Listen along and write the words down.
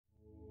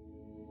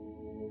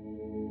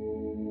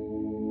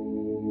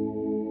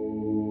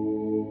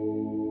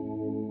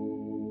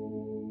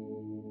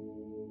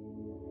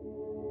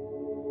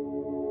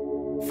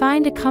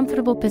Find a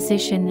comfortable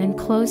position and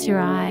close your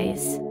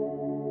eyes.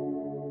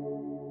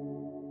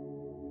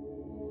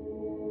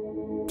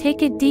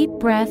 Take a deep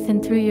breath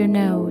in through your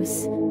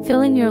nose,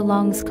 filling your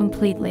lungs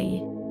completely.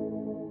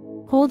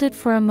 Hold it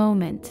for a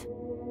moment.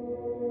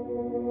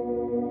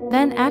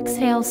 Then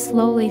exhale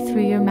slowly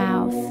through your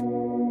mouth.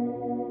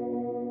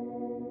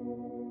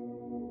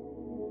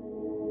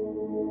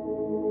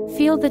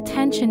 Feel the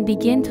tension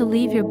begin to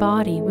leave your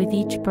body with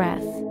each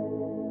breath.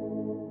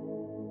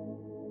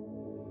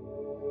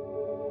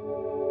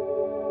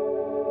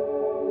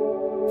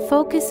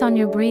 Focus on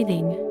your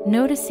breathing,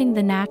 noticing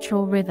the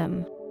natural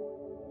rhythm.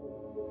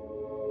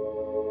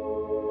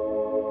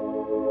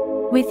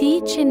 With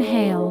each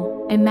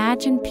inhale,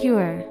 imagine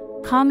pure,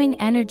 calming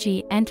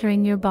energy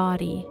entering your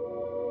body.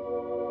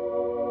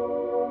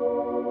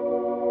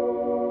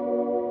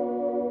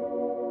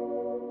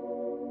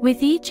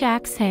 With each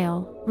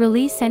exhale,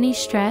 release any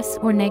stress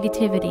or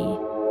negativity.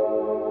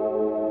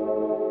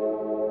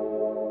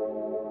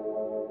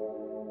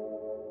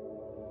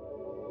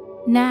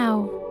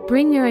 Now,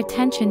 bring your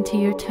attention to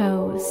your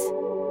toes.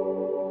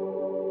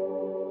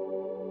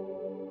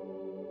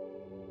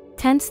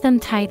 Tense them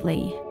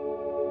tightly.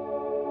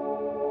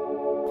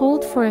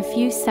 Hold for a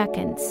few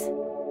seconds.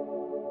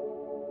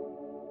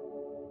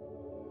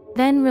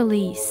 Then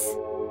release.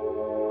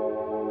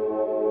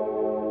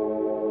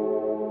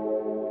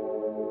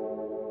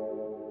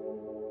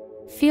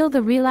 Feel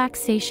the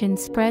relaxation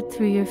spread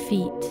through your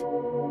feet.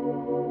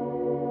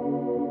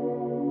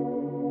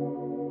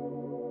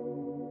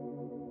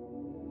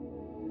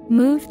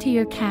 Move to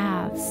your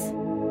calves,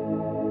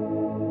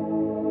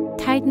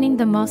 tightening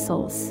the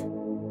muscles.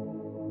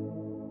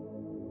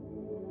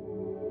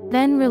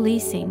 Then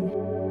releasing.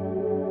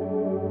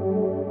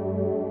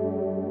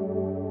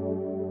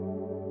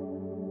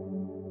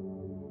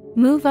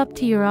 Move up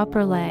to your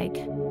upper leg.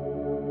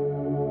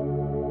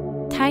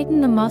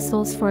 Tighten the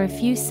muscles for a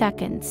few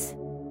seconds.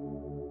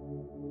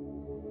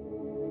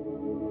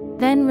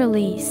 Then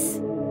release.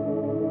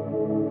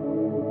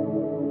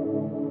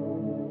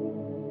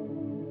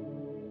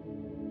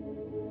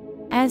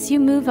 As you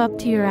move up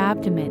to your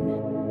abdomen,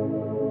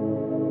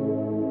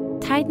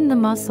 tighten the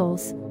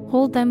muscles,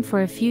 hold them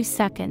for a few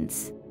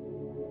seconds.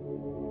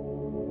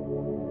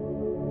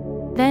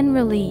 Then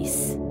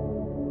release.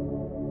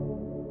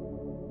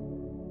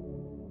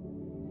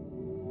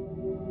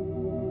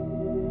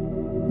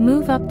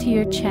 Move up to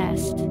your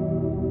chest.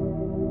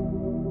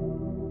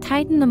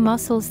 Tighten the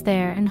muscles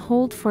there and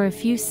hold for a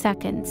few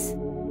seconds.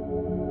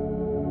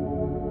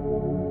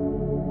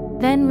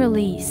 Then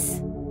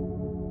release.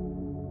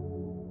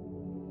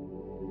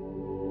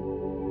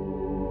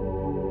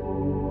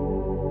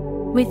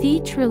 With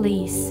each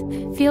release,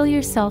 feel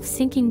yourself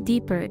sinking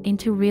deeper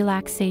into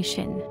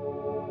relaxation.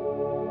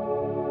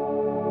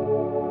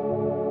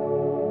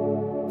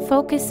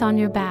 Focus on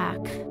your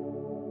back.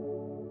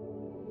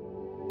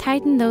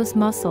 Tighten those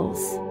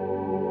muscles.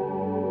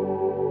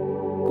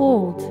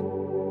 Hold.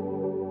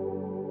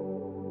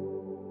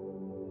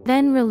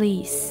 Then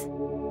release.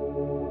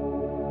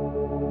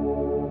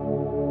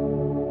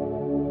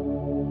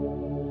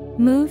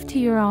 Move to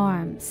your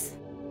arms.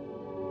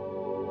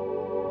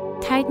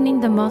 Tightening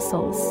the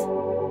muscles.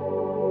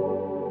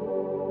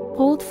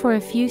 Hold for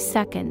a few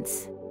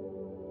seconds.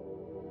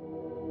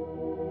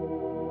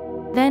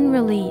 Then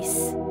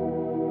release.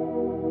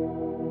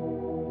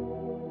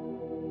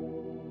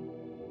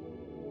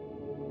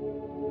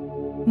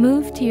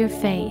 Move to your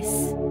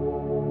face.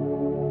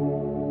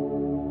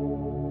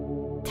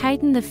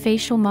 Tighten the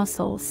facial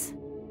muscles.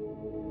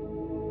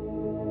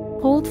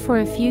 Hold for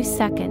a few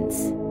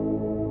seconds.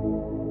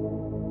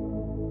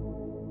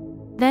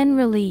 Then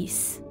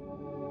release.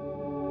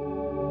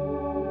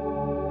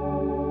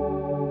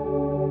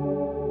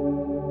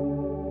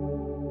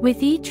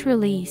 With each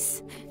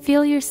release,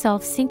 feel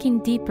yourself sinking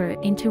deeper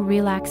into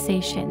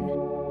relaxation.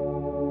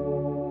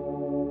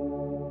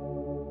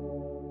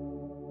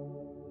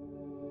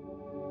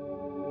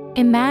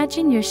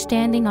 Imagine you're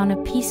standing on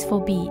a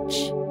peaceful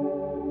beach.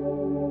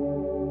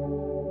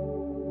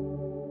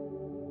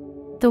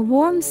 The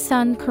warm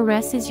sun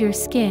caresses your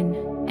skin,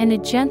 and a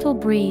gentle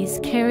breeze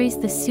carries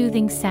the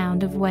soothing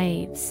sound of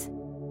waves.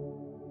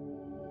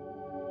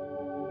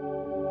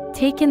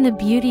 Take in the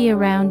beauty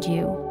around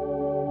you.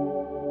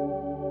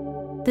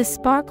 The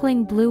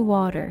sparkling blue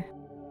water.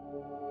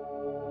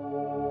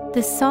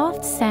 The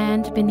soft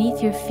sand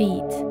beneath your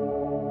feet.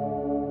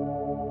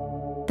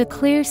 The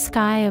clear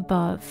sky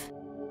above.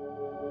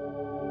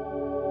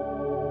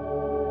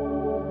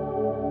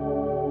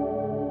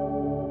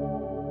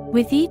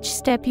 With each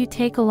step you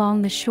take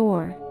along the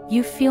shore,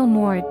 you feel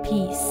more at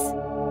peace.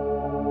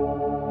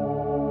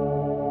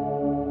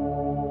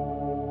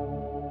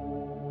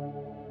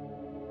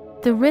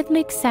 The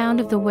rhythmic sound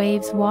of the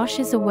waves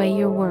washes away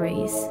your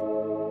worries.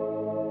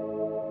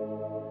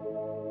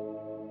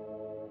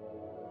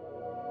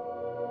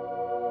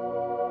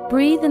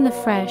 Breathe in the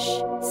fresh,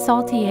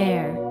 salty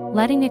air,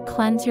 letting it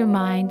cleanse your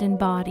mind and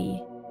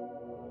body.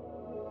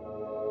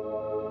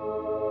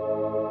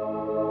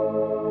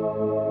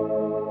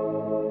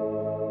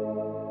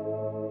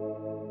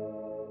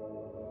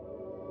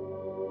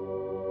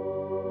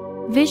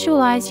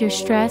 Visualize your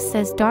stress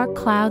as dark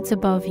clouds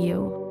above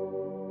you.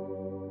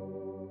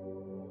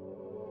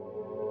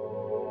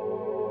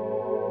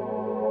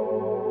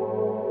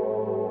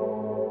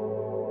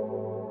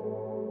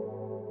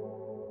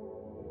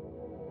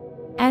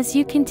 As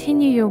you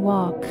continue your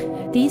walk,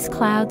 these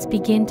clouds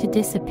begin to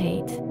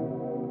dissipate,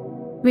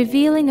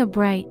 revealing a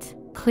bright,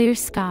 clear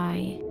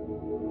sky.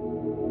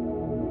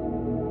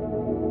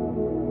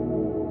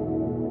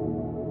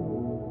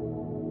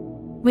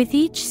 With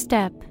each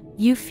step,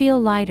 you feel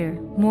lighter,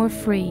 more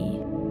free.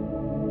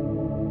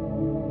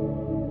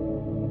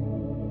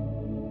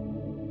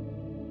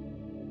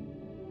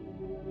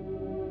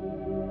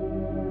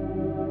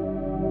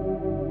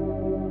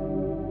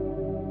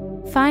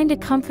 Find a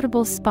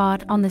comfortable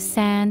spot on the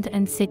sand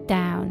and sit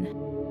down.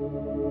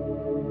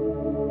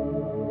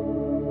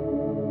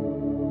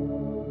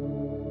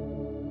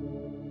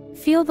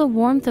 Feel the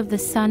warmth of the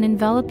sun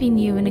enveloping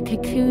you in a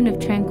cocoon of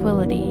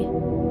tranquility.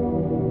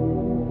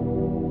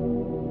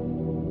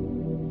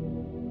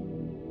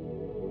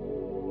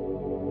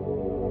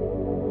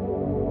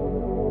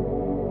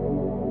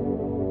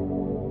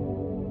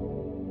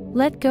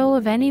 Let go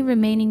of any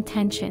remaining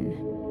tension,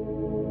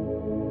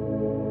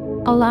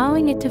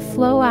 allowing it to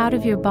flow out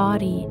of your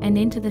body and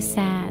into the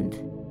sand.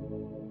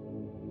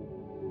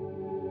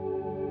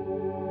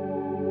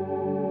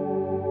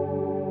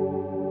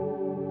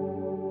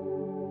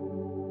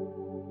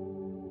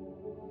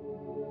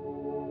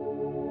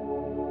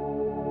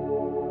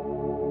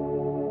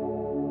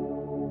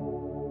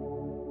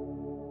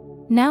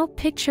 Now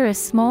picture a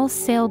small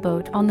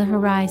sailboat on the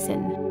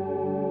horizon.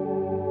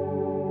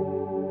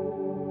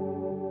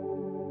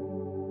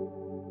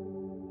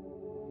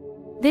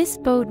 This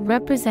boat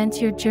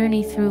represents your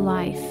journey through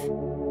life.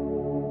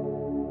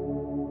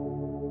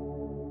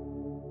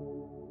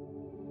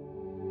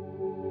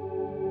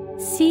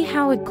 See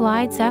how it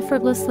glides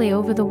effortlessly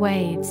over the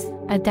waves,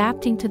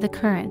 adapting to the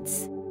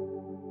currents.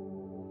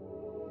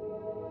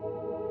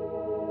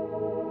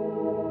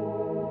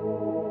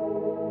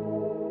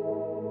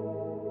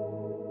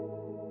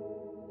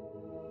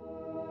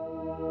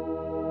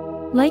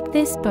 Like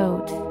this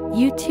boat,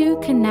 you too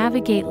can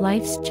navigate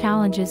life's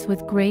challenges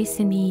with grace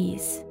and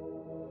ease.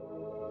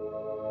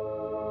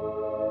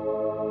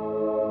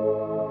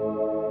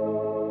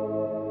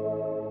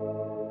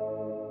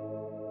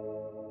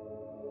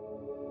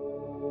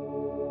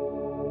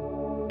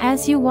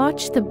 As you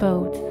watch the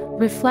boat,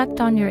 reflect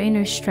on your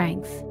inner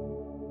strength.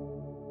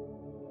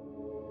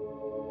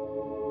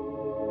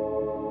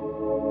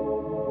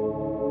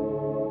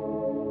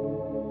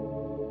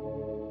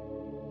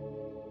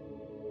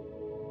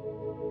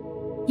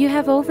 You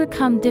have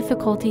overcome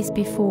difficulties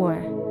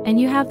before, and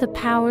you have the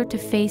power to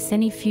face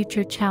any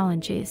future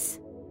challenges.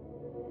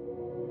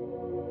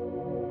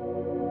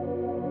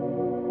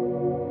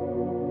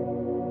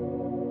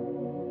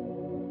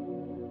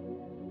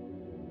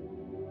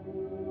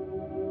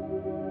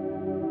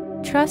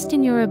 Trust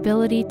in your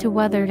ability to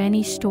weather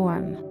any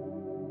storm.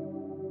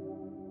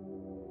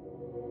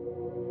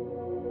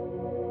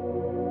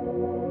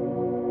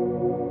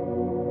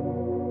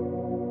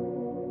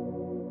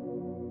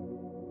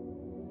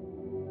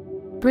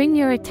 Bring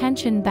your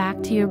attention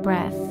back to your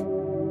breath.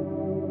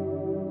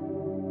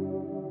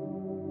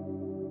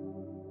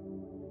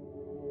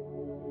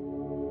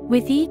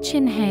 With each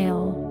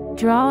inhale,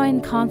 draw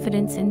in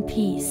confidence and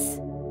peace.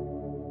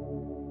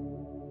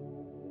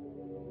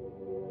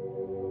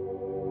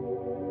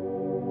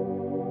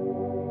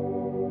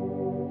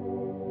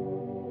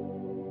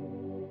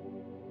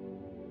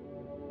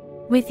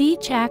 With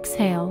each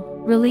exhale,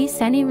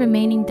 release any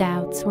remaining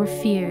doubts or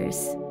fears.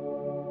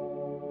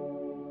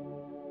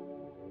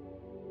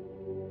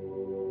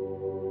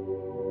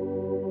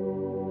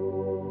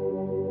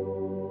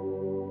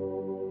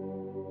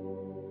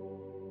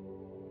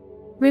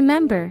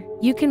 Remember,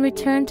 you can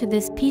return to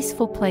this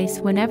peaceful place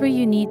whenever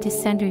you need to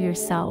center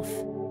yourself.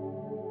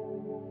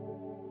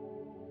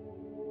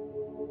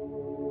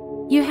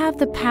 You have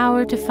the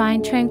power to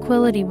find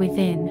tranquility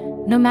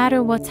within, no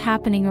matter what's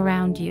happening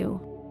around you.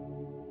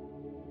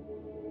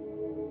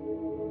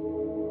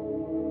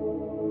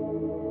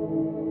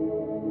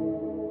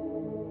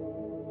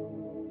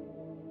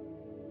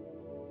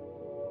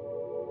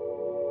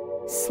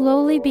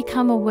 Slowly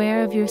become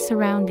aware of your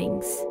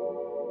surroundings.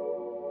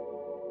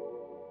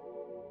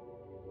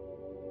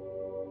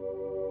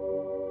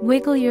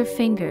 Wiggle your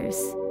fingers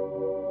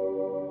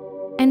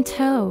and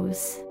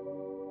toes,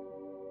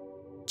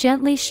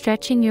 gently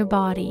stretching your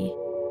body.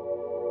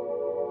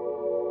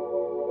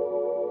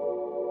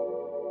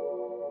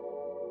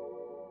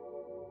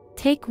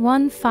 Take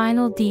one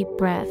final deep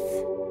breath,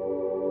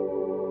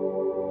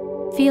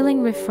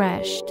 feeling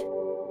refreshed,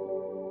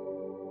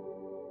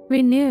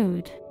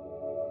 renewed,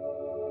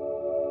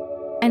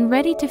 and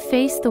ready to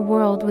face the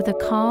world with a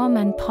calm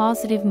and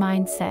positive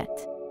mindset.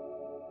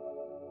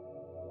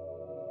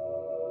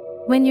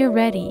 When you're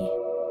ready,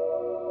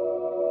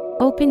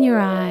 open your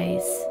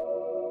eyes,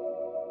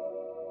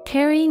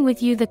 carrying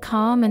with you the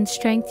calm and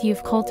strength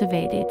you've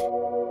cultivated.